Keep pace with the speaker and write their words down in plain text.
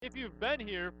been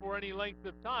here for any length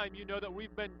of time, you know that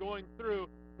we've been going through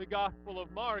the Gospel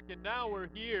of Mark, and now we're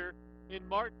here in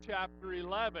Mark chapter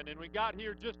 11, and we got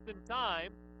here just in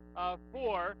time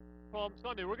for Palm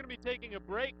Sunday. We're going to be taking a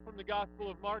break from the Gospel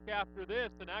of Mark after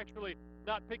this, and actually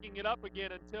not picking it up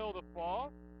again until the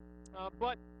fall.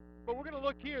 But we're going to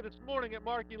look here this morning at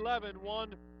Mark 11,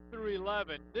 1 through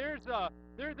 11. There's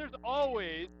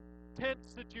always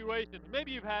tense situations.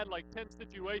 Maybe you've had like tense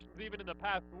situations even in the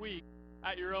past week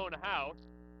at your own house.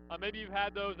 Maybe you've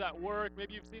had those at work.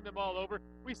 Maybe you've seen them all over.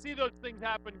 We see those things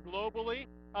happen globally.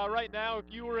 Right now, if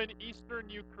you were in eastern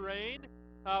Ukraine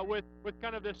with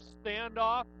kind of this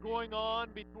standoff going on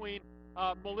between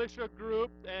militia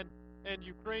groups and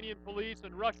Ukrainian police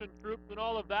and Russian troops and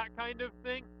all of that kind of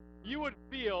thing, you would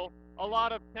feel a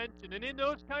lot of tension. And in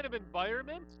those kind of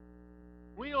environments,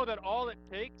 we know that all it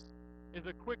takes is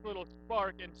a quick little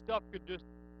spark and stuff could just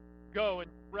go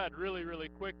and spread really, really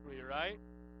quickly, right?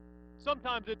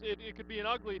 Sometimes it could be an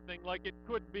ugly thing like it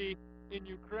could be in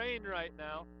Ukraine right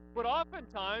now. But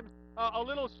oftentimes, a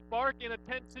little spark in a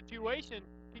tense situation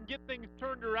can get things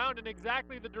turned around in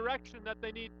exactly the direction that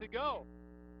they need to go.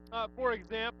 For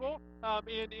example,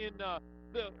 in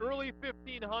the early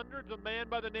 1500s, a man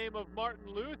by the name of Martin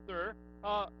Luther,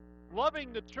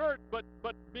 loving the church but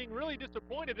being really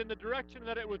disappointed in the direction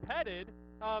that it was headed,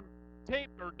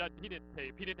 he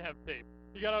didn't have tape.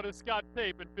 He got out his Scotch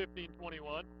tape in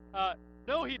 1521.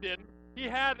 No, he didn't. He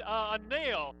had a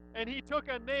nail, and he took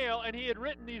a nail, and he had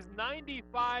written these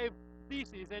 95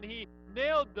 theses, and he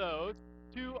nailed those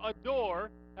to a door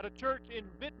at a church in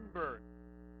Wittenberg.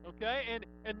 Okay,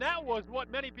 and that was what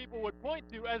many people would point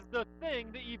to as the thing,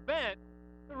 the event,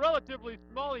 the relatively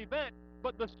small event,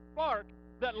 but the spark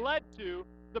that led to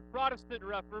the Protestant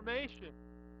Reformation.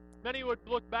 Many would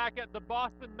look back at the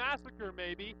Boston Massacre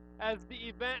maybe as the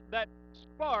event that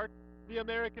sparked the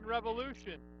American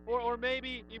Revolution. Or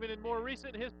maybe, even in more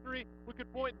recent history, we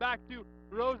could point back to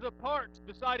Rosa Parks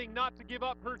deciding not to give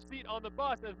up her seat on the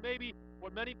bus as maybe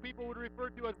what many people would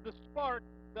refer to as the spark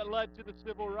that led to the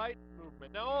civil rights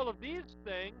movement. Now, all of these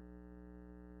things,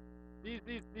 these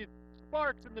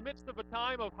sparks in the midst of a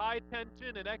time of high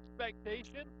tension and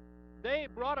expectation, they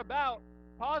brought about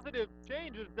positive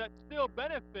changes that still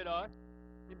benefit us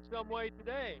in some way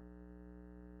today.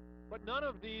 But none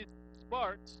of these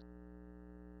sparks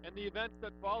and the events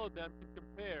that followed them can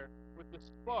compare with the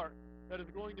spark that is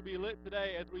going to be lit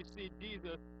today as we see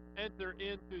Jesus enter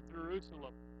into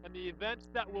Jerusalem, and the events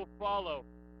that will follow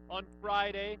on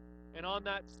Friday and on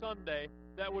that Sunday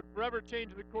that would forever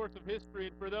change the course of history,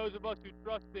 and for those of us who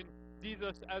trust in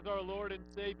Jesus as our Lord and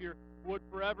Savior, would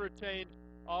forever change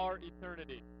our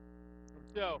eternity. And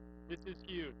so, this is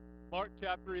huge. Mark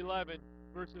chapter 11,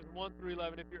 verses 1 through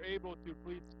 11. If you're able to,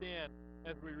 please stand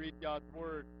as we read God's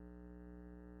Word.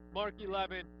 Mark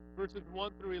 11, verses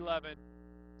 1 through 11,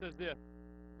 says this.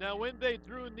 Now when they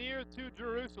drew near to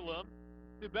Jerusalem,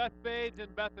 to Bethphage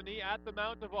and Bethany at the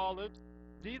Mount of Olives,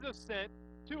 Jesus sent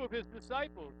two of his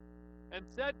disciples, and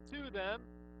said to them,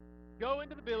 Go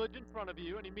into the village in front of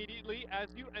you, and immediately as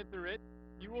you enter it,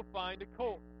 you will find a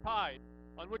colt tied,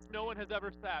 on which no one has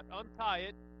ever sat. Untie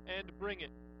it, and bring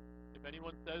it. If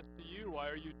anyone says to you, Why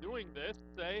are you doing this?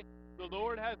 Say, The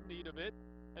Lord has need of it,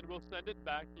 and will send it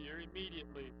back here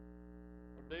immediately.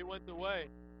 And they went away.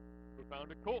 They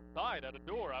found a colt tied at a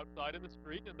door outside in the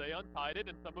street, and they untied it,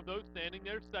 and some of those standing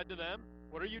there said to them,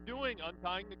 What are you doing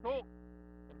untying the colt?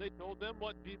 And they told them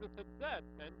what Jesus had said,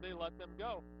 and they let them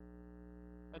go.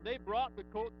 And they brought the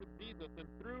colt to Jesus, and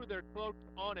threw their cloaks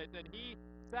on it, and he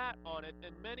sat on it,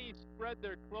 and many spread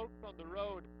their cloaks on the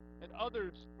road, and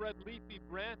others spread leafy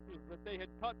branches that they had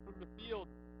cut from the field.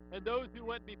 And those who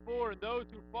went before and those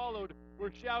who followed were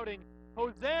shouting,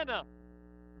 Hosanna!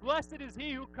 Blessed is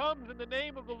he who comes in the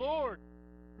name of the Lord.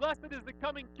 Blessed is the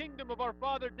coming kingdom of our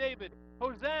father David.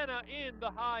 Hosanna in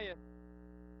the highest.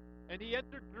 And he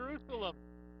entered Jerusalem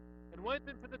and went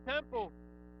into the temple.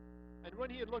 And when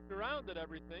he had looked around at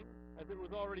everything, as it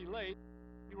was already late,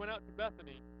 he went out to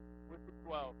Bethany with the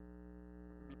 12.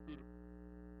 Be seated.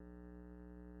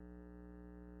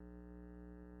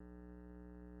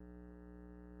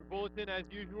 The bulletin, as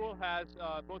usual, has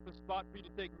both a spot for you to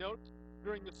take notes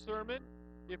during the sermon,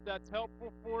 if that's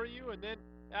helpful for you, and then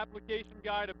application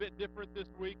guide, a bit different this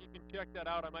week. You can check that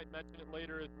out. I might mention it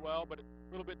later as well, but it's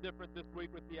a little bit different this week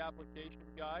with the application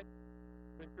guide.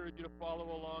 I encourage you to follow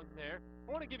along there.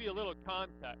 I want to give you a little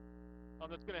context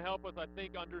that's going to help us, I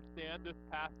think, understand this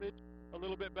passage a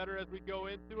little bit better as we go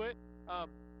into it.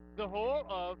 The whole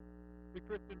of the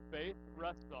Christian faith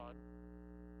rests on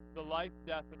the life,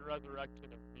 death, and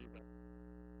resurrection of Jesus.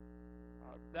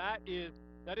 That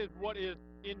is what is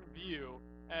in view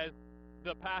as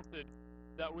the passage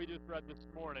that we just read this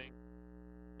morning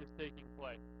is taking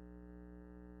place.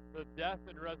 The death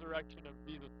and resurrection of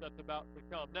Jesus that's about to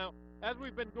come. Now, as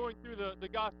we've been going through the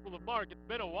Gospel of Mark, it's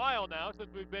been a while now since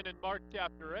we've been in Mark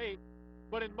chapter 8.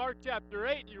 But in Mark chapter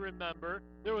 8, you remember,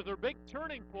 there was a big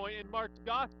turning point in Mark's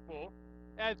Gospel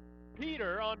as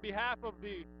Peter, on behalf of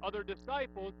the other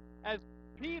disciples, as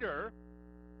Peter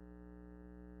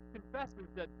confesses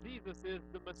that Jesus is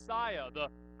the Messiah, the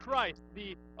Christ,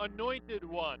 the anointed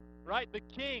one, right? The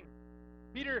King.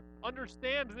 Peter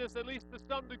understands this at least to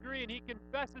some degree, and he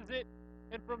confesses it,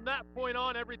 and from that point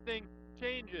on, everything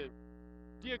changes.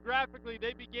 Geographically,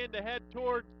 they begin to head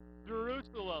towards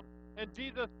Jerusalem, and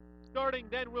Jesus, starting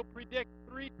then, will predict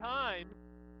 3 times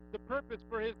the purpose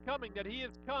for his coming, that he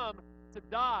has come to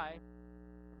die,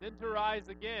 then to rise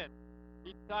again.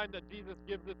 Each time that Jesus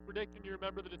gives this prediction, you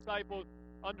remember the disciples'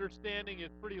 understanding is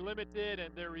pretty limited,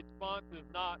 and their response is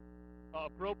not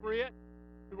appropriate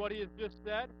to what he has just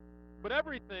said. But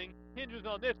everything hinges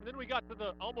on this. And then we got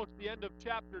to almost the end of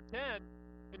chapter 10.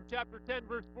 In chapter 10,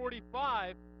 verse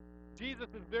 45, Jesus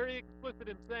is very explicit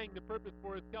in saying the purpose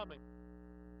for his coming.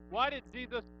 Why did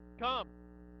Jesus come?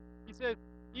 He says,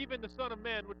 even the Son of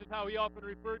Man, which is how he often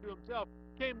referred to himself,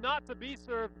 came not to be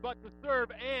served, but to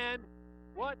serve, and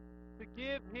what? To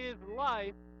give his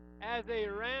life as a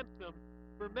ransom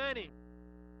for many.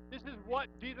 This is what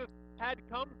Jesus had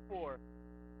come for.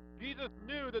 Jesus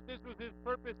knew that this was his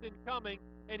purpose in coming,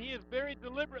 and he is very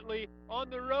deliberately on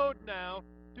the road now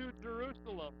to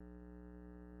Jerusalem.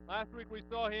 Last week we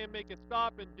saw him make a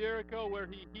stop in Jericho where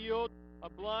he healed a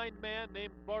blind man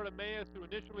named Bartimaeus, who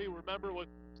initially, remember, was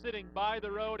sitting by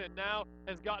the road and now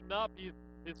has gotten up.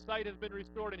 His sight has been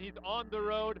restored, and he's on the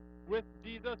road with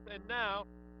Jesus. And now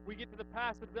we get to the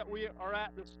passage that we are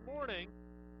at this morning,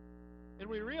 and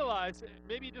we realize,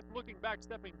 maybe just looking back,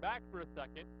 stepping back for a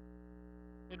second,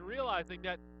 and realizing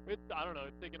that it's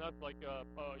taken us like a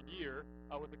year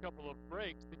with a couple of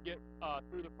breaks to get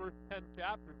through the first 10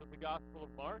 chapters of the Gospel of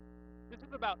Mark. This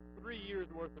is about 3 years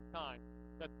worth of time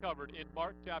that's covered in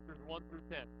Mark chapters 1 through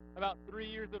 10. About 3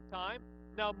 years of time.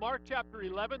 Now, Mark chapter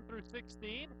 11 through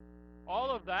 16, all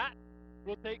of that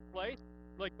will take place,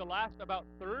 like the last about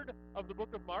third of the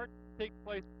book of Mark, takes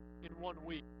place in 1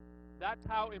 week. That's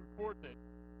how important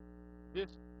this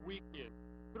week is.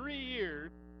 3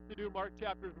 years to do Mark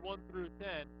chapters 1 through 10,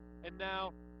 and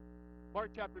now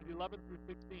Mark chapters 11 through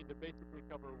 16 to basically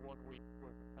cover 1 week's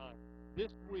worth of time.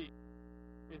 This week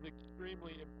is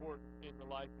extremely important in the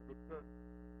life of the church.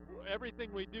 Everything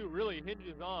we do really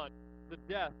hinges on the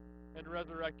death and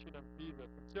resurrection of Jesus.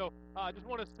 And so I just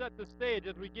want to set the stage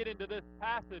as we get into this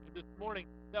passage this morning,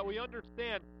 that we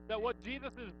understand that what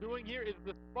Jesus is doing here is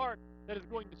the spark that is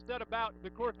going to set about the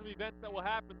course of events that will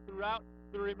happen throughout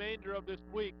the remainder of this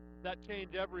week that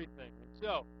change everything. And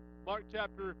so, Mark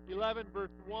chapter 11,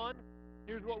 verse 1,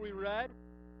 here's what we read.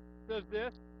 It says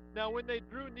this: Now when they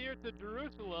drew near to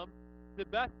Jerusalem, to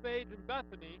Bethphage and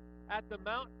Bethany, at the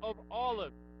Mount of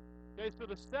Olives. Okay, so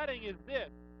the setting is this.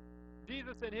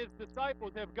 Jesus and his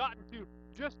disciples have gotten to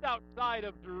just outside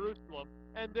of Jerusalem,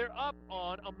 and they're up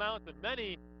on a mountain.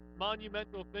 Many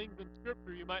monumental things in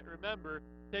Scripture, you might remember,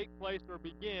 take place or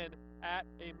begin at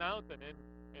a mountain.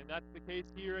 And that's the case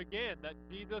here again, that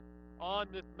Jesus on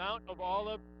this Mount of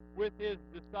Olives with his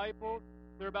disciples.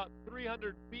 They're about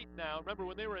 300 feet now. Remember,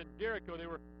 when they were in Jericho, they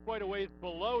were quite a ways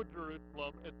below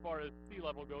Jerusalem as far as sea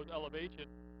level goes, elevation.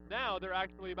 Now they're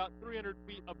actually about 300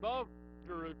 feet above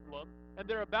Jerusalem, and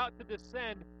they're about to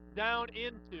descend down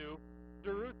into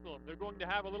Jerusalem. They're going to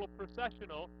have a little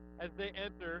processional as they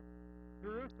enter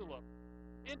Jerusalem.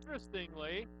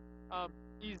 Interestingly,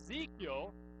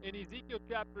 Ezekiel, in Ezekiel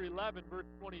chapter 11, verse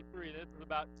 23, this is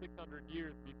about 600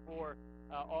 years before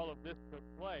all of this took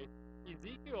place,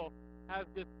 Ezekiel has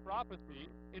this prophecy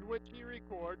in which he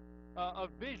records a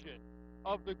vision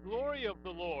of the glory of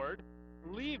the Lord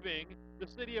leaving the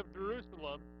city of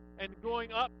Jerusalem and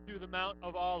going up to the Mount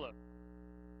of Olives.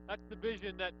 That's the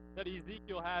vision that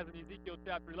Ezekiel has in Ezekiel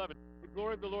chapter 11. The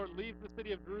glory of the Lord leaves the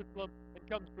city of Jerusalem and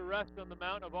comes to rest on the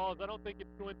Mount of Olives. I don't think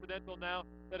it's coincidental now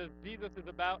that as Jesus is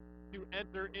about to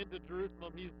enter into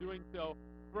Jerusalem, he's doing so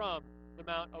from the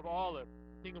Mount of Olives.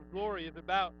 The King of Glory is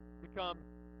about to come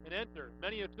and enter.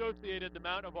 Many associated the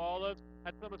Mount of Olives,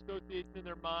 had some association in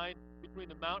their mind between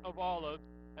the Mount of Olives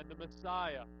and the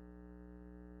Messiah.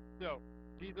 So,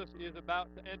 Jesus is about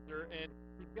to enter, and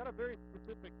he's got a very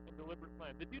specific and deliberate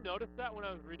plan. Did you notice that when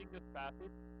I was reading this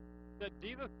passage? That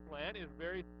Jesus' plan is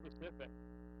very specific.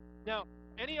 Now,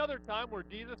 any other time where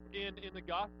Jesus in the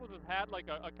Gospels has had like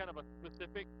a kind of a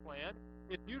specific plan,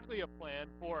 it's usually a plan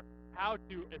for how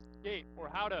to escape or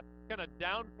how to kind of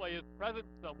downplay his presence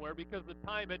somewhere because the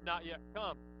time had not yet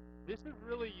come. This is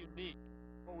really unique,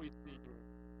 what we see here.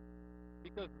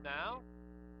 Because now,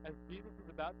 as Jesus is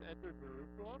about to enter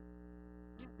Jerusalem,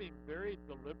 he's being very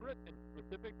deliberate and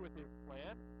specific with his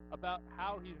plan about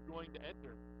how he's going to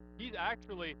enter. He's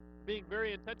actually being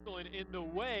very intentional in the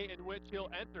way in which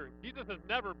he'll enter. Jesus has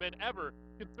never been ever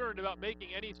concerned about making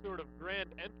any sort of grand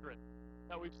entrance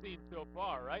that we've seen so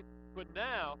far, right? But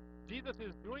now, Jesus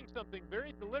is doing something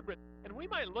very deliberate, and we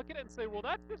might look at it and say, well,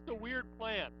 that's just a weird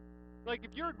plan. Like,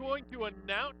 if you're going to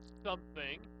announce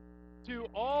something to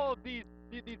all these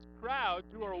crowds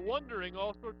who are wondering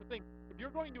all sorts of things, if you're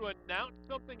going to announce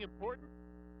something important,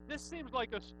 this seems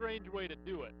like a strange way to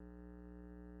do it.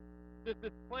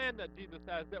 This plan that Jesus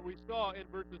has that we saw in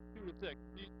verses 2 to 6.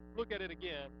 You look at it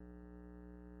again.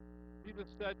 Jesus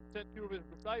sent two of his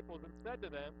disciples and said to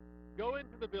them, "Go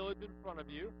into the village in front of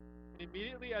you, and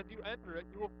immediately as you enter it,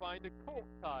 you will find a colt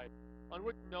tied, on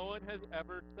which no one has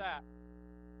ever sat."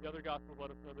 The other Gospels let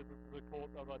us know that this is a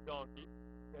colt of a donkey.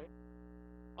 Okay?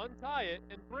 Untie it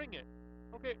and bring it.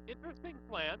 Okay, interesting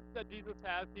plan that Jesus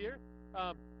has here.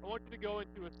 I want you to go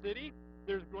into a city.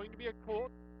 There's going to be a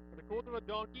colt, the colt of a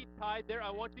donkey tied there.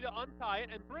 I want you to untie it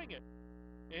and bring it.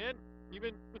 And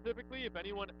even specifically, if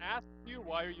anyone asks you,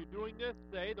 why are you doing this,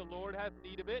 say, the Lord has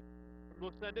need of it, and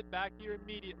we'll send it back here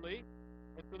immediately.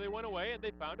 And so they went away, and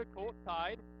they found a colt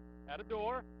tied at a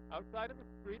door outside in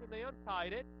the street, and they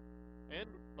untied it. And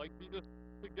like Jesus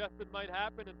suggested might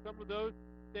happen, and some of those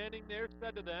standing there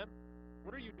said to them,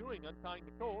 "What are you doing untying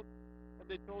the colt?" And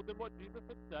they told them what Jesus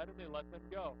had said, and they let them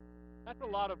go. That's a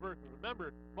lot of verses.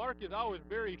 Remember, Mark is always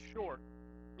very short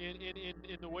in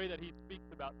the way that he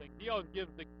speaks about things. He always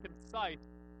gives the concise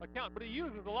account, but he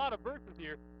uses a lot of verses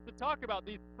here to talk about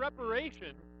these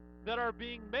preparations that are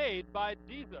being made by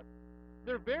Jesus.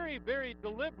 They're very, very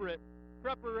deliberate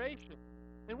preparations.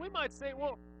 And we might say,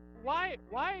 well, why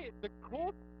the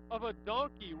colt of a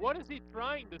donkey? What is he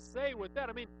trying to say with that?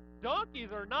 I mean,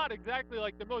 donkeys are not exactly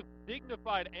like the most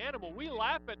dignified animal. We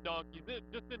laugh at donkeys.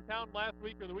 Just in town last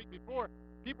week or the week before,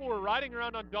 people were riding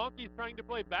around on donkeys trying to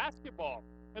play basketball.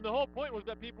 And the whole point was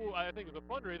that people, I think it was a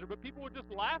fundraiser, but people would just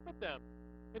laugh at them.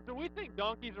 And so we think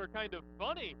donkeys are kind of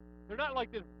funny. They're not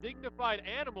like this dignified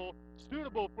animal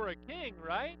suitable for a king,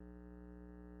 right?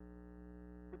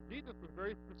 But Jesus was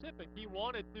very specific. He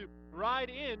wanted to ride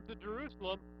into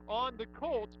Jerusalem on the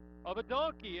colt of a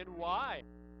donkey. And why?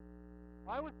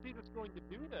 Why was Jesus going to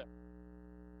do this?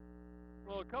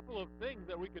 Well, a couple of things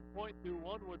that we could point to.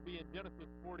 One would be in Genesis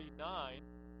 49.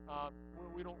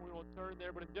 We won't turn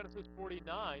there, but in Genesis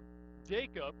 49,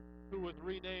 Jacob, who was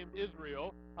renamed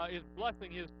Israel, is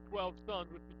blessing his 12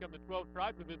 sons, which become the 12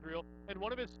 tribes of Israel, and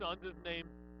one of his sons is named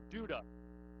Judah.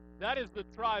 That is the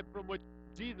tribe from which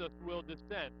Jesus will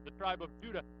descend, the tribe of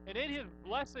Judah. And in his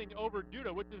blessing over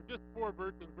Judah, which is just 4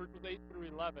 verses, verses 8 through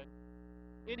 11,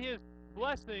 in his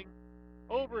blessing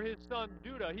over his son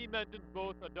Judah, he mentions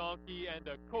both a donkey and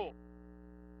a colt.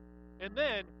 And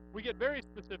then we get very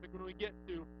specific when we get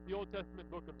to the Old Testament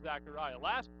book of Zechariah.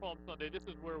 Last Palm Sunday, this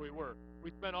is where we were.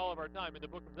 We spent all of our time in the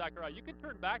book of Zechariah. You can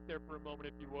turn back there for a moment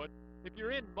if you would. If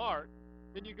you're in Mark,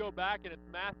 then you go back and it's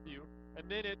Matthew, and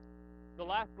then it's the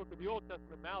last book of the Old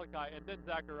Testament, Malachi, and then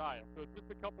Zechariah. So it's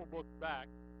just a couple books back.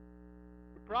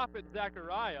 The prophet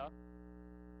Zechariah,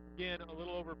 again, a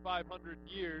little over 500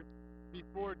 years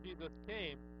before Jesus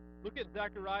came. Look at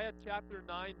Zechariah chapter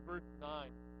 9, verse 9.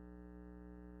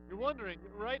 You're wondering,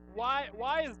 right?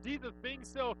 Why is Jesus being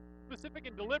so specific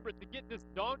and deliberate to get this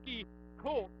donkey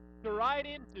colt to ride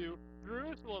into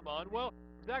Jerusalem on? Well,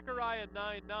 Zechariah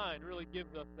 9:9 really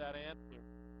gives us that answer.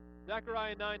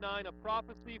 Zechariah 9:9, a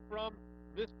prophecy from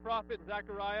this prophet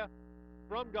Zechariah,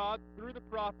 from God through the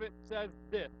prophet, says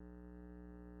this.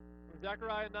 In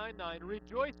Zechariah 9:9,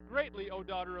 "Rejoice greatly, O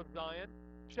daughter of Zion.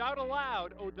 Shout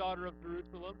aloud, O daughter of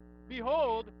Jerusalem.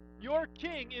 Behold, your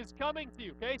king is coming to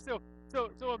you." Okay, so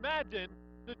imagine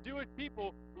the Jewish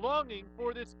people longing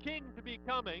for this king to be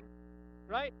coming,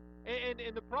 right?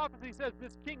 And the prophecy says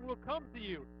this king will come to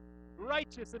you.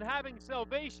 Righteous and having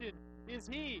salvation is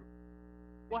he.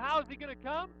 Well, how is he going to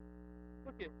come?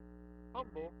 Look at,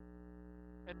 humble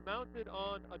and mounted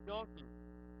on a donkey,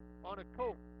 on a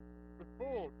colt, the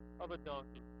foal of a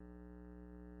donkey.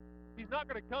 He's not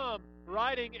going to come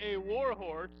riding a war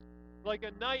horse like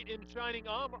a knight in shining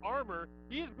armor.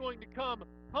 He is going to come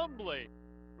humbly,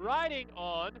 riding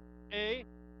on a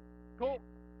colt,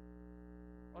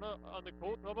 on the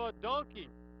colt of a donkey,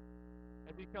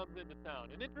 as he comes into town.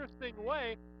 An interesting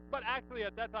way, but actually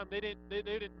at that time they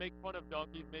didn't make fun of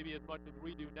donkeys maybe as much as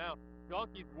we do now.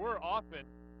 Donkeys were often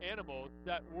animals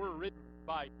that were ridden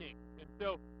by kings, and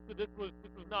so So this was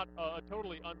not a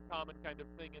totally uncommon kind of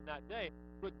thing in that day.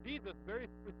 But Jesus very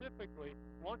specifically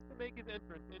wants to make his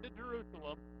entrance into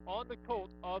Jerusalem on the colt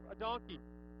of a donkey.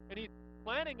 And he's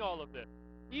planning all of this.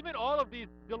 Even all of these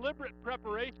deliberate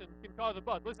preparations can cause a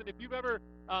buzz. Listen, if you've ever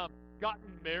gotten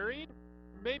married,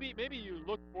 maybe you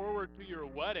look forward to your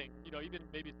wedding, even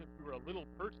maybe since you were a little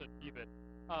person even.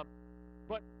 Um,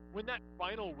 but when that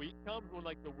final week comes, when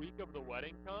like the week of the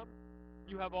wedding comes,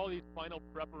 you have all these final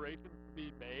preparations to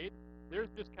be made. There's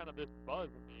just kind of this buzz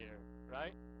in the air,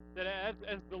 right? That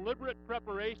as deliberate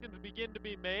preparations begin to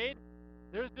be made,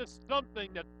 there's just something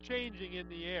that's changing in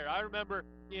the air. I remember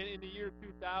in the year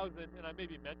 2000, and I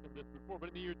maybe mentioned this before, but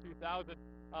in the year 2000,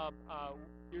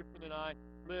 Kirsten and I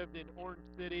lived in Orange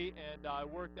City, and I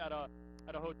worked at a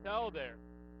hotel there.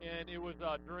 And it was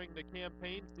during the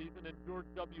campaign season, and George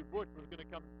W. Bush was going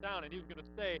to come to town, and he was going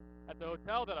to stay at the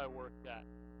hotel that I worked at.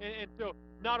 And so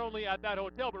not only at that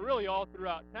hotel, but really all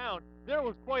throughout town, there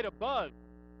was quite a buzz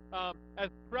as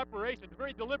preparations,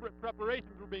 very deliberate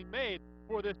preparations were being made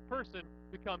for this person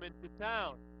to come into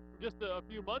town. Just a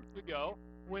few months ago,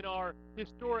 when our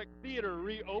historic theater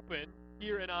reopened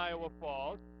here in Iowa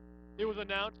Falls, it was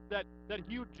announced that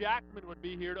Hugh Jackman would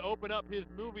be here to open up his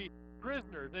movie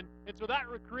Prisoners. And so that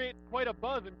creates quite a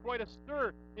buzz and quite a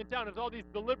stir in town as all these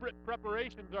deliberate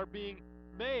preparations are being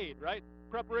made, right?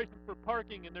 Preparations for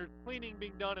parking, and there's cleaning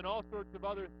being done and all sorts of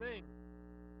other things.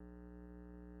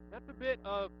 That's a bit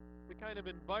of the kind of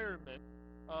environment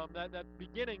that's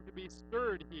beginning to be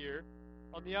stirred here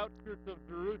on the outskirts of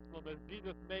Jerusalem as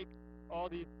Jesus makes all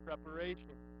these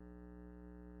preparations.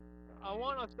 I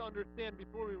want us to understand,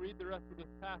 before we read the rest of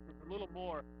this passage, a little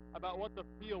more about what the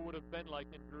feel would have been like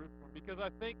in Jerusalem, because I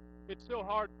think it's so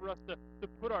hard for us to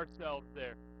put ourselves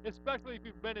there, especially if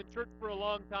you've been in church for a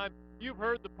long time. You've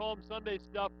heard the Palm Sunday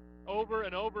stuff over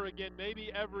and over again,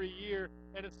 maybe every year,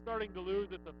 and it's starting to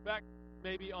lose its effect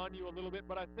maybe on you a little bit,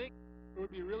 but I think it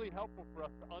would be really helpful for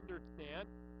us to understand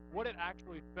what it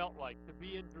actually felt like to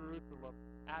be in Jerusalem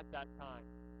at that time.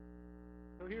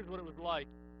 So here's what it was like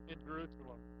in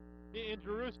Jerusalem. In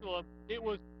Jerusalem, it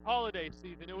was holiday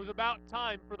season. It was about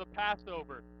time for the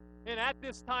Passover. And at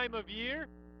this time of year,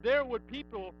 there would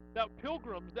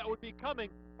pilgrims that would be coming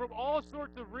from all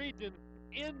sorts of regions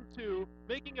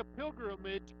making a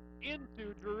pilgrimage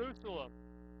into Jerusalem.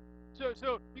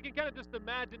 So you can kind of just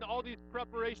imagine all these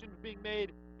preparations being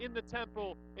made in the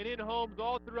temple and in homes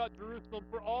all throughout Jerusalem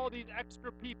for all these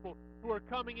extra people who are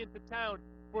coming into town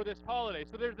for this holiday.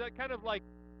 So there's that kind of like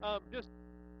just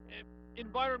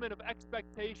environment of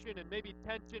expectation and maybe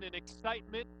tension and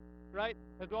excitement, right,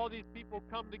 as all these people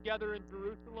come together in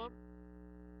Jerusalem.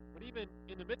 But even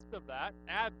in the midst of that,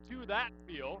 add to that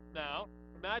feel now,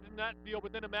 imagine that feel,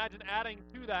 but then imagine adding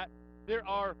to that, there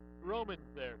are Romans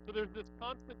there. So there's this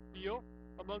constant feel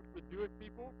amongst the Jewish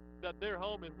people that their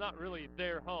home is not really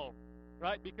their home,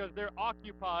 right, because they're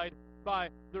occupied by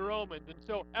the Romans. And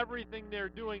so everything they're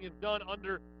doing is done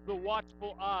under the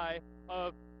watchful eye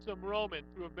of some Romans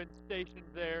who have been stationed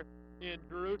there in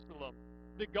Jerusalem.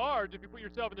 The guards, if you put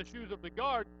yourself in the shoes of the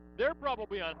guards, they're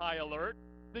probably on high alert,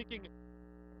 thinking,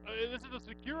 this is a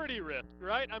security risk,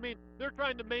 right? I mean, they're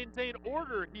trying to maintain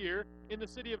order here in the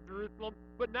city of Jerusalem,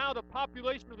 but now the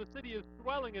population of the city is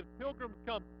swelling as pilgrims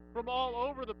come from all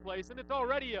over the place, and it's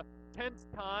already a tense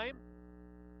time,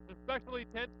 especially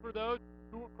tense for those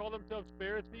who call themselves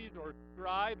Pharisees or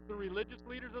scribes, the religious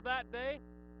leaders of that day.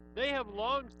 They have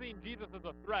long seen Jesus as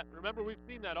a threat. Remember, we've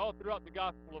seen that all throughout the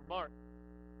Gospel of Mark.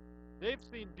 They've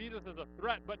seen Jesus as a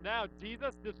threat, but now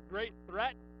Jesus, this great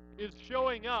threat, is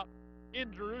showing up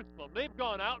in Jerusalem. They've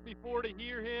gone out before to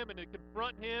hear him and to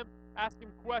confront him, ask him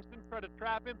questions, try to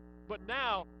trap him, but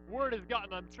now word has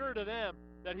gotten, I'm sure, to them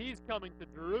that he's coming to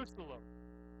Jerusalem.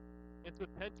 And so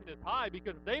tension is high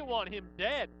because they want him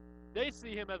dead. They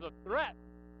see him as a threat,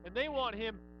 and they want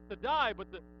him to die, but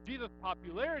Jesus'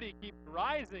 popularity keeps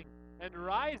rising and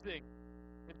rising.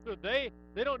 And so they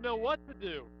don't know what to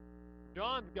do.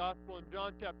 John's gospel in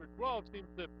John chapter 12 seems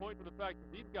to point to the fact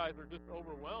that these guys are just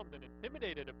overwhelmed and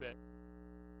intimidated a bit.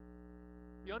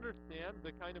 You understand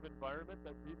the kind of environment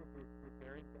that Jesus is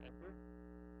preparing to enter?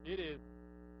 It is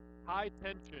high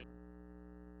tension,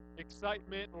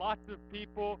 excitement, lots of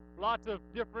people, lots of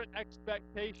different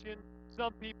expectations.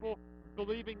 Some people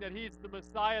believing that he's the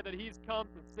Messiah, that he's come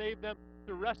to save them,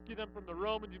 to rescue them from the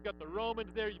Romans. You've got the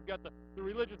Romans there. You've got the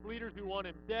religious leaders who want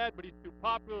him dead, but he's too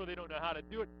popular. They don't know how to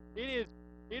do it.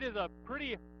 It is a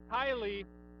pretty highly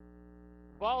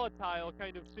volatile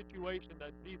kind of situation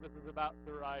that Jesus is about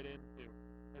to ride into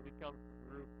as he comes to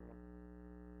Jerusalem.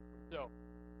 So,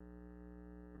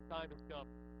 the time has come.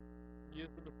 He is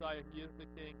the Messiah. He is the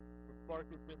King. The spark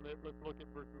has been lit. Let's look at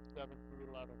verses 7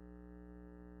 through 11.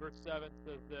 Verse 7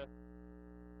 says this,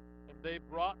 "And they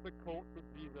brought the colt to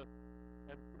Jesus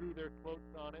and threw their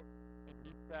cloaks on it, and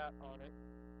he sat on it.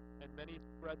 And many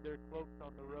spread their cloaks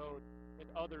on the road, and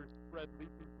others spread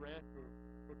leafy branches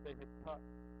that they had cut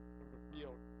from the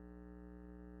field."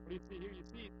 What do you see here? You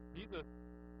see Jesus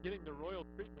getting the royal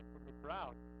treatment from the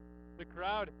crowd. The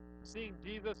crowd seeing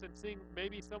Jesus and seeing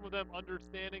maybe some of them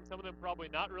understanding, some of them probably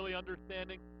not really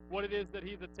understanding what it is that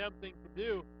he's attempting to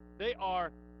do. They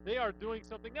are doing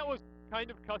something that was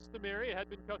kind of customary. It had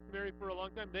been customary for a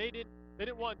long time. They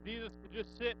didn't want Jesus to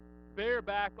just sit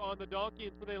bareback on the donkey,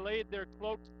 and so they laid their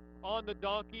cloaks on the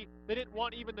donkey. They didn't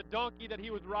want even the donkey that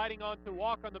he was riding on to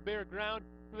walk on the bare ground,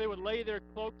 so they would lay their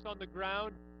cloaks on the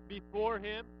ground before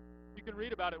him. You can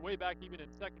read about it way back even in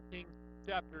 2 Kings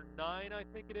chapter 9, I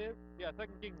think it is. Yeah,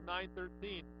 2 Kings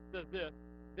 9:13 says this,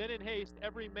 "Then in haste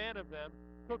every man of them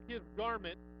took his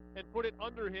garment and put it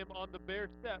under him on the bare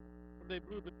steps, and they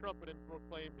blew the trumpet and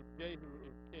proclaimed, Jehu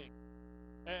is king."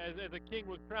 As a king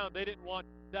was crowned, they didn't want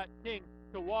that king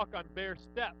to walk on bare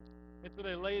steps, and so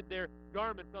they laid their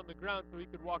garments on the ground so he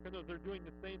could walk on those. They're doing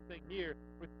the same thing here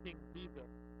with King Jesus.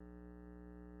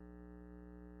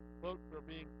 Cloaks are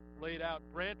being laid out.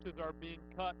 Branches are being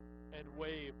cut and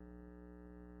waved.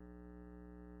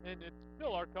 And it's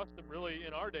still our custom, really,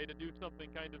 in our day to do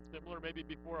something kind of similar. Maybe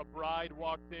before a bride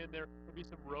walks in, there will be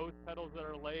some rose petals that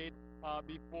are laid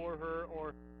before her,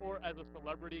 or as a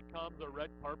celebrity comes, a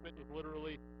red carpet is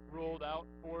literally rolled out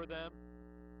for them.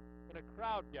 And a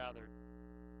crowd gathers.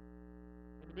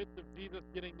 In the midst of Jesus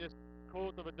getting this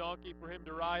colt of a donkey for him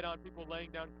to ride on, people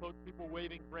laying down cloaks, people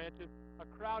waving branches, a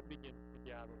crowd begins to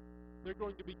gather. They're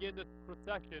going to begin this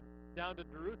procession down to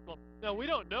Jerusalem. Now, we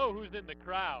don't know who's in the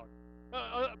crowd.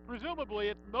 Presumably,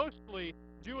 it's mostly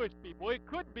Jewish people. It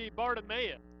could be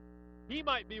Bartimaeus. He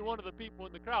might be one of the people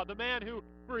in the crowd, the man who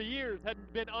for years had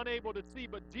been unable to see,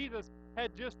 but Jesus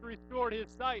had just restored his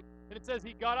sight. And it says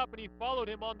he got up and he followed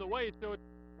him on the way, so it's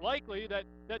likely that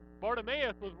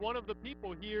Bartimaeus was one of the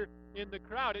people here in the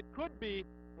crowd. It could be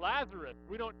Lazarus.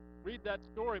 We don't read that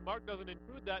story. Mark doesn't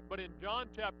include that, but in John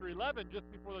chapter 11, just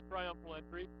before the triumphal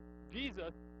entry,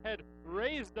 Jesus had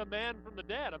raised a man from the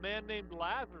dead, a man named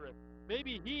Lazarus.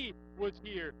 Maybe he was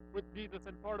here with Jesus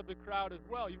and part of the crowd as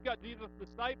well. You've got Jesus'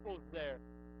 disciples there.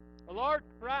 A large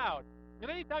crowd.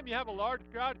 And anytime you have a large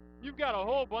crowd, you've got a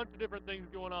whole bunch of different things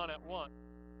going on at once.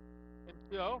 And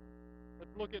so,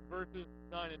 let's look at verses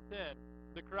 9 and 10.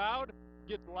 The crowd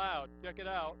gets loud. Check it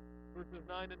out. Verses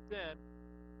 9 and 10.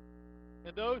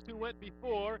 "And those who went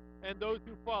before and those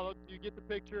who followed," so you get the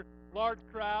picture, large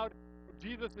crowd.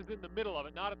 Jesus is in the middle of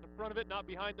it, not at the front of it, not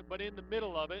behind it, but in the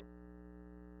middle of it.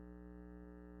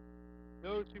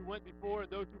 Those who went before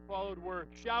and those who followed were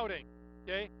shouting,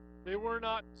 okay? They were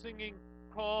not singing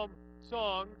calm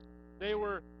songs. They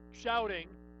were shouting,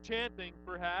 chanting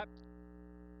perhaps,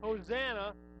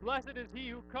 "Hosanna, blessed is he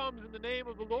who comes in the name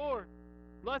of the Lord.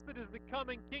 Blessed is the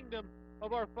coming kingdom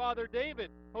of our father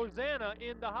David. Hosanna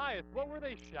in the highest." What were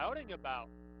they shouting about?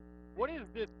 What is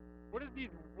this? What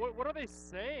are they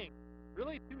saying?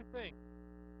 Really two things.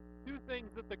 Two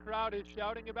things that the crowd is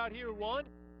shouting about here. One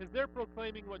is they're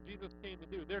proclaiming what Jesus came to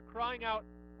do. They're crying out,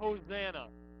 "Hosanna."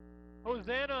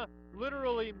 Hosanna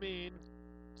literally means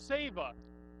save us.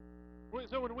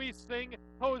 So when we sing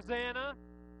Hosanna,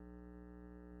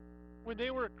 when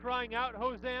they were crying out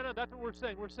Hosanna, that's what we're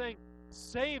saying. We're saying,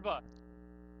 save us.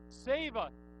 Save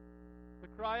us. To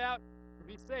cry out, to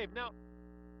be saved. Now,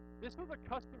 this was a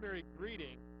customary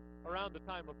greeting around the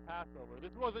time of Passover.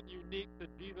 This wasn't unique to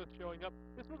Jesus showing up.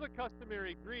 This was a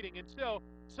customary greeting. And so,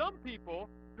 some people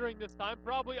during this time,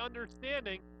 probably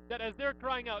understanding that as they're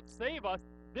crying out, "Save us,"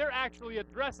 they're actually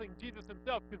addressing Jesus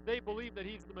himself because they believe that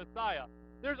he's the Messiah.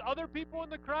 There's other people in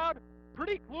the crowd,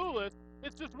 pretty clueless.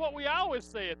 It's just what we always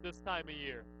say at this time of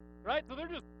year, right? So they're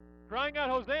just crying out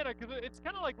Hosanna because it's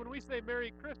kind of like when we say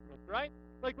Merry Christmas, right?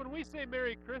 Like when we say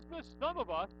Merry Christmas, some of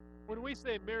us, when we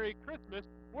say Merry Christmas,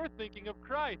 we're thinking of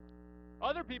Christ.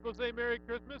 Other people say Merry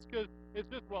Christmas because it's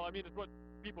just, well, I mean, it's what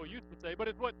people used to say, but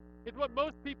it's what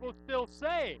most people still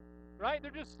say, right?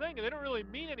 They're just saying it. They don't really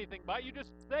mean anything by it. You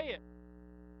just say it.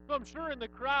 So I'm sure in the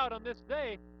crowd on this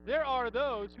day, there are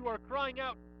those who are crying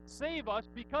out, "Save us,"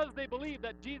 because they believe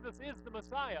that Jesus is the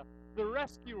Messiah, the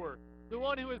rescuer, the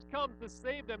one who has come to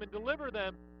save them and deliver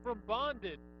them from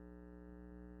bondage.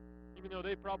 Even though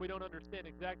they probably don't understand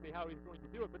exactly how he's going to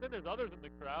do it. But then there's others in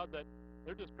the crowd that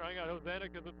they're just crying out Hosanna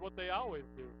because it's what they always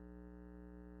do.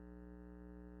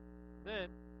 Then,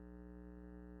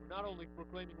 they're not only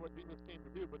proclaiming what Jesus came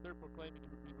to do, but they're proclaiming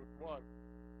who Jesus was.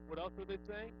 What else are they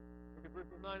saying? Look at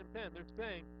verses 9 and 10. They're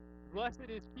saying, Blessed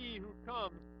is he who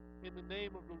comes in the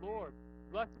name of the Lord.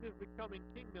 Blessed is the coming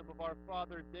kingdom of our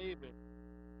father David.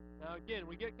 Now again,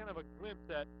 we get kind of a glimpse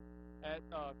at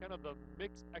kind of the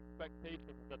mixed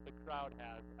expectations that the crowd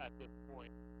has at this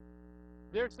point.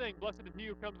 They're saying, blessed is he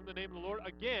who comes in the name of the Lord.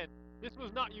 Again, this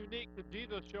was not unique to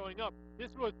Jesus showing up.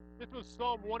 This was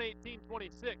Psalm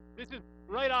 118:26. This is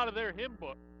right out of their hymn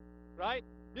book, right?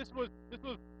 This was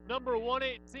number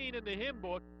 118 in the hymn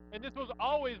book, and this was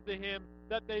always the hymn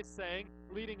that they sang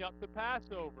leading up to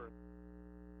Passover.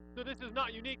 So this is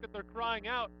not unique that they're crying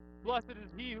out, blessed is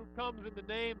he who comes in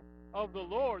the name of the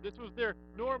Lord. This was their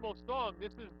normal song.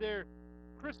 This is their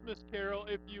Christmas carol,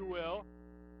 if you will,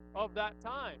 of that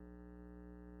time.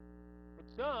 But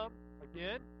some,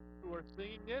 again, who are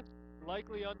singing this,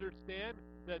 likely understand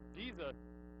that Jesus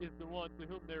is the one to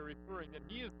whom they're referring, that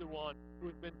he is the one who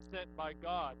has been sent by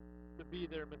God to be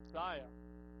their Messiah.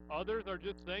 Others are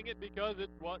just saying it because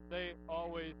it's what they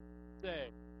always say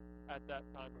at that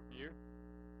time of year.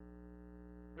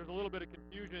 There's a little bit of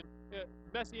confusion.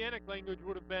 Messianic language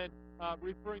would have been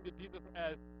referring to Jesus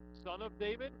as Son of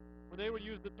David. When they would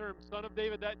use the term Son of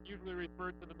David, that usually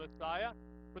referred to the Messiah.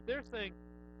 But they're saying,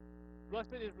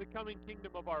 blessed is the coming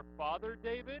kingdom of our father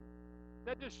David.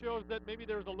 That just shows that maybe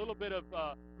there was a little bit of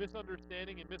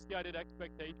misunderstanding and misguided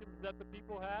expectations that the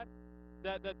people had.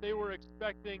 That they were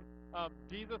expecting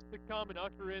Jesus to come and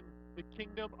usher in the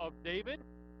kingdom of David,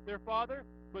 their father.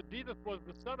 But Jesus was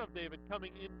the Son of David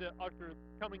coming to usher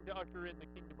in the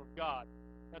kingdom of God.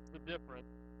 That's the difference.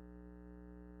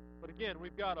 But again,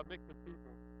 we've got a mix of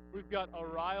people. We've got a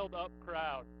riled up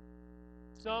crowd.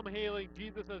 Some hailing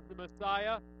Jesus as the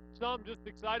Messiah. Some just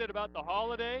excited about the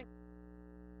holiday.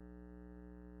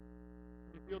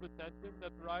 You feel the tension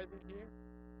that's rising here?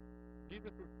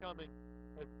 Jesus is coming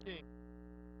as king.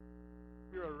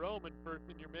 If you're a Roman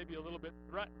person, you're maybe a little bit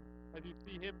threatened as you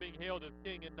see him being hailed as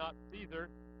king and not Caesar.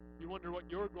 You wonder what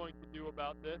you're going to do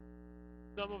about this.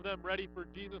 Some of them ready for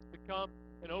Jesus to come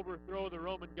and overthrow the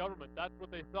Roman government. That's what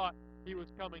they thought he was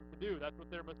coming to do. That's what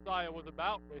their Messiah was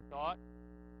about, they thought.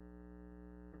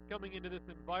 He's coming into this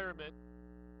environment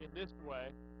in this way,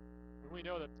 and we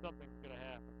know that something's going to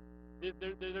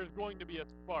happen. There's going to be a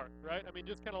spark, right? I mean,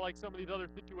 just kind of like some of these other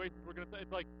situations we're going to say,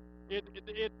 it's like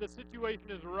the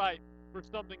situation is ripe for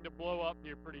something to blow up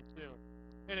here pretty soon.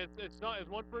 And it's not, as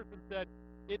one person said,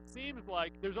 it seems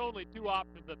like there's only two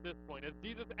options at this point. As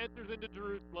Jesus enters into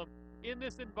Jerusalem in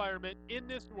this environment, in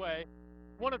this way,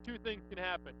 one of two things can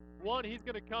happen. One, he's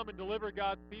going to come and deliver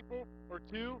God's people, or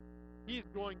two, he's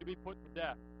going to be put to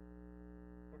death.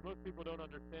 And most people don't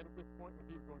understand at this point that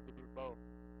he's going to do both.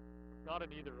 It's not an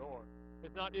either or.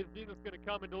 It's not, is Jesus going to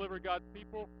come and deliver God's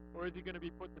people, or is he going to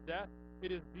be put to death?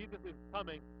 It is Jesus is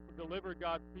coming to deliver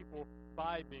God's people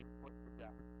by being put to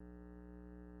death.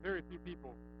 Very few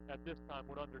people at this time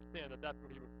would understand that that's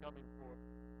what he was coming for.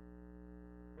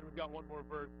 And we've got one more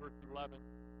verse, verse 11.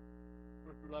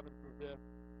 Verse 11 says this,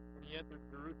 when he entered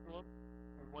Jerusalem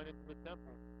and went into the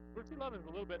temple. Verse 11 is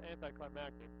a little bit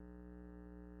anticlimactic.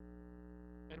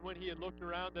 And when he had looked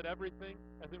around at everything,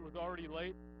 as it was already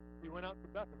late, he went out to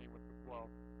Bethany with the 12.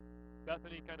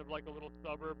 Bethany, kind of like a little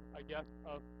suburb, I guess,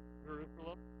 of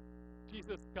Jerusalem.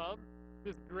 Jesus comes,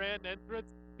 this grand entrance,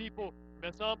 people,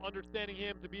 some understanding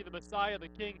him to be the Messiah, the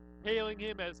King, hailing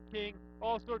him as King,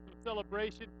 all sorts of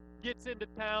celebration, gets into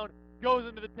town, goes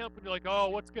into the temple, and you're like, oh,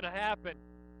 what's going to happen?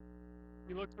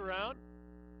 He looks around,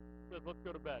 says, let's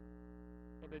go to bed.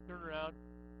 And they turn around,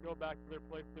 go back to their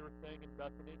place they were staying in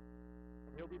Bethany,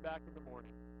 and he'll be back in the morning.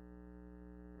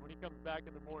 When he comes back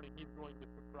in the morning, he's going to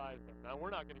surprise them. Now, we're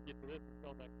not going to get to this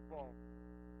until next fall,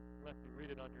 unless you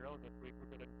read it on your own this week, which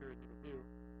I'd encourage you to do.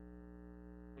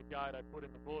 The guide I put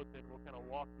in the bulletin will kind of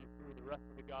walk you through the rest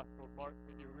of the Gospel of Mark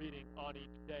and you're reading on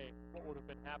each day what would have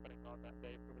been happening on that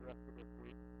day for the rest of this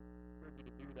week. I encourage you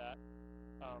to do that.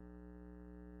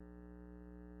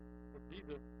 But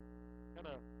Jesus kind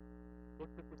of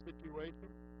looked at the situation.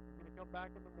 He's going to come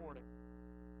back in the morning.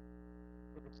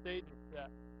 So the stage is set.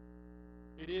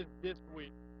 It is this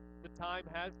week. The time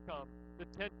has come. The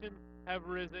tensions have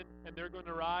risen, and they're going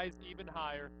to rise even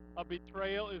higher. A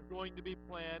betrayal is going to be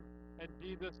planned, and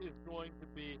Jesus is going to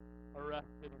be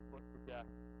arrested and put to death.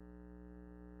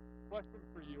 Question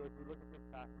for you as we look at this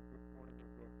passage this morning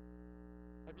is this.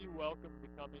 Have you welcomed the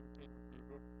coming King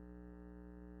Jesus?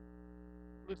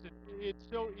 Listen, it's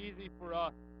so easy for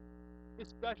us,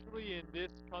 especially in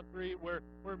this country where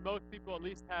most people at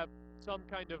least have some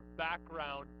kind of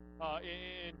background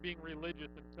in being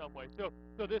religious in some way. So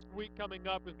this week coming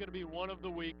up is going to be one of the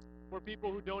weeks where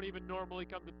people who don't even normally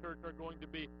come to church are going to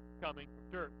be coming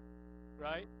to church,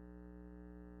 right?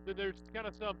 So there's kind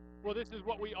of some, well, this is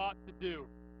what we ought to do.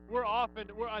 we're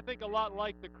I think a lot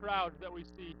like the crowds that we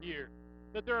see here.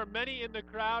 That there are many in the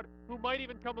crowd who might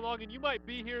even come along, and you might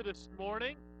be here this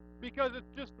morning because it's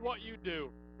just what you do.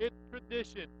 It's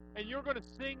tradition. And you're going to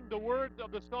sing the words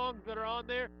of the songs that are on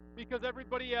there because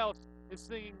everybody else is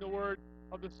singing the words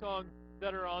of the songs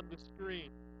that are on the screen.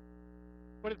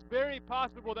 But it's very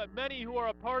possible that many who are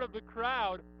a part of the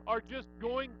crowd are just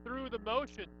going through the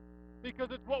motions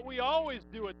because it's what we always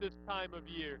do at this time of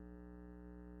year.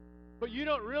 But you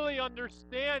don't really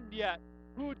understand yet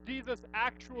who Jesus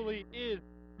actually is.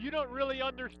 You don't really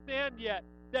understand yet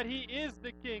that He is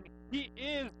the King. He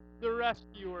is the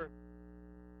rescuer.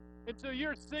 And so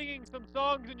you're singing some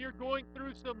songs and you're going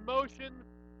through some motions.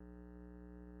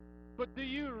 But do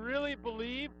you really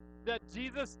believe that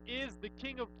Jesus is the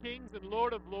King of Kings and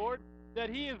Lord of Lords? That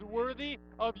He is worthy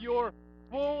of your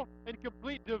full and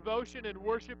complete devotion and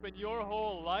worship in your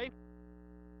whole life?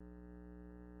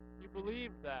 You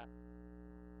believe that?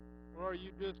 Or are you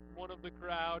just one of the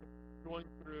crowd going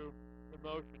through the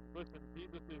motions? Listen,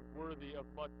 Jesus is worthy of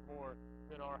much more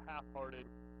than our half-hearted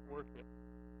worship.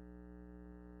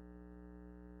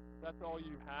 If that's all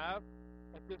you have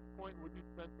at this point, would you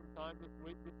spend some time this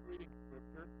week just reading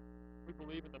Scripture? We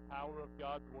believe in the power of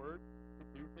God's Word to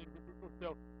do things in people.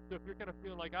 So if you're kind of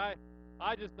feeling like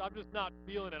I'm just not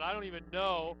feeling it. I don't even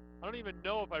know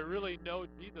if I really know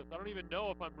Jesus. I don't even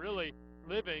know if I'm really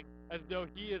living as though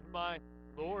He is my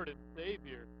Lord and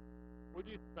Savior. Would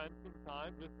you spend some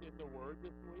time just in the Word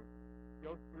this week?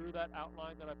 Go through that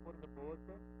outline that I put in the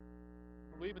bulletin.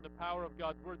 Believe in the power of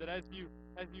God's Word, that as you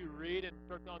read and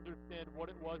start to understand what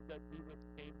it was that Jesus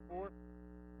came for,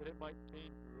 that it might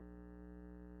change you.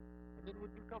 And then would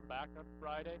you come back on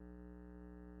Friday?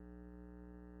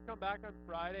 Come back on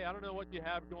Friday. I don't know what you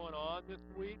have going on this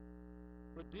week,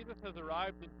 but Jesus has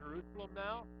arrived in Jerusalem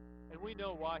now, and we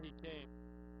know why He came.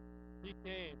 He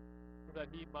came so that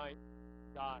He might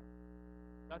die.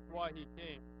 That's why He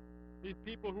came. These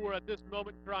people who are at this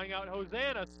moment crying out,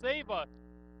 Hosanna, save us!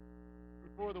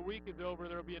 Before the week is over,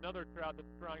 there will be another crowd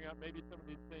that's crying out, maybe some of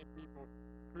these same people,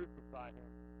 crucify Him.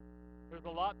 There's a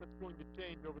lot that's going to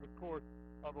change over the course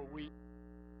of a week.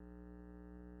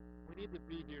 We need to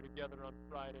be here together on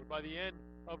Friday. By the end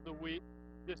of the week,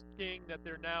 this king that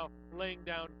they're now laying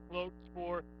down cloaks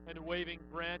for and waving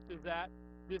branches at,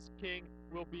 this king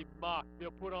will be mocked.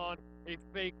 They'll put on a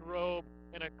fake robe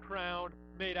and a crown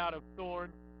made out of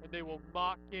thorns, and they will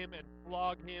mock Him and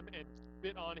flog Him and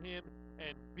spit on Him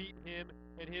and beat Him,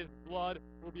 and His blood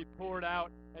will be poured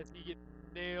out as He gets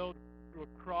nailed to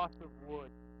a cross of wood.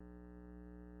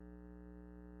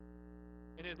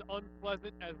 And as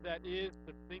unpleasant as that is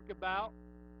to think about,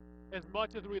 as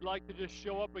much as we'd like to just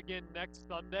show up again next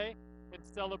Sunday and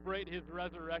celebrate His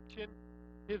resurrection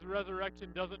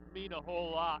doesn't mean a whole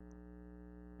lot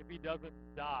if He doesn't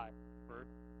die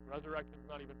first. Resurrection is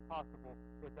not even possible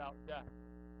without death.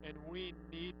 And we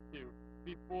need to,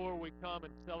 before we come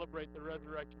and celebrate the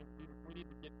resurrection of Jesus, we need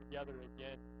to get together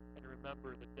again and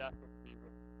remember the death of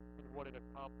Jesus and what it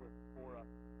accomplished for us.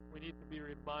 We need to be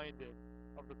reminded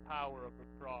of the power of the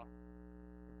cross.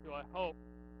 And so I hope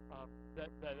that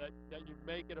you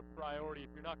make it a priority. If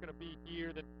you're not going to be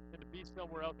here, then to be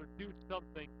somewhere else or do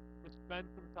something to spend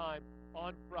some time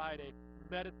on Friday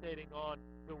meditating on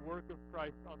the work of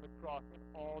Christ on the cross and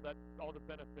all the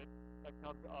benefit that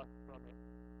comes to us from it.